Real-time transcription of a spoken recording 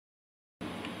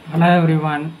Hello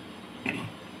everyone.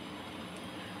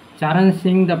 Charan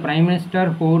Singh, the Prime Minister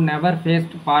who never faced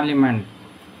Parliament.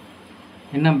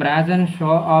 In a brazen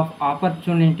show of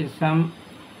opportunism,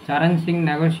 Charan Singh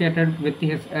negotiated with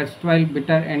his erstwhile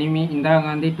bitter enemy Indira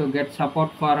Gandhi to get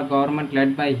support for a government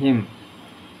led by him.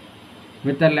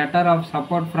 With a letter of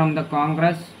support from the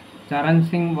Congress, Charan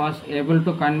Singh was able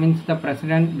to convince the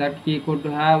President that he could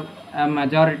have a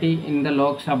majority in the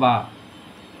Lok Sabha.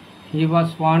 He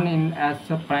was sworn in as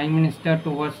a Prime Minister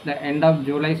towards the end of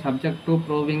July, subject to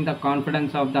proving the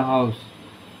confidence of the House.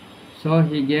 So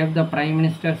he gave the Prime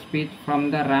Minister speech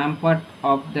from the rampart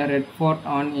of the Red Fort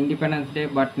on Independence Day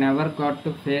but never got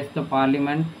to face the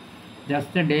Parliament.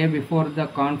 Just a day before the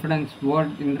confidence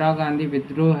vote, Indira Gandhi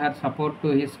withdrew her support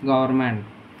to his government.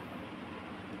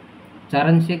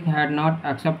 Charan Singh had not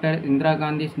accepted Indira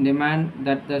Gandhi's demand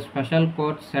that the special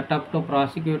court set up to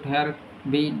prosecute her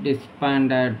be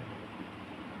disbanded.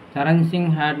 Charan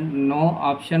Singh had no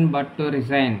option but to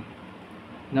resign.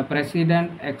 The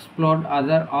president explored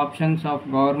other options of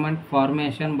government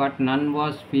formation but none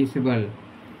was feasible.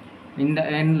 In the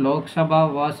end, Lok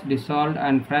Sabha was dissolved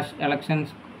and fresh elections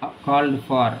called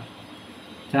for.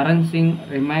 Charan Singh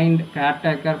remained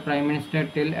caretaker Prime Minister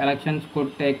till elections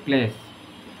could take place.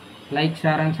 Like,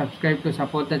 share and subscribe to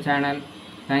support the channel.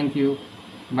 Thank you.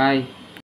 Bye.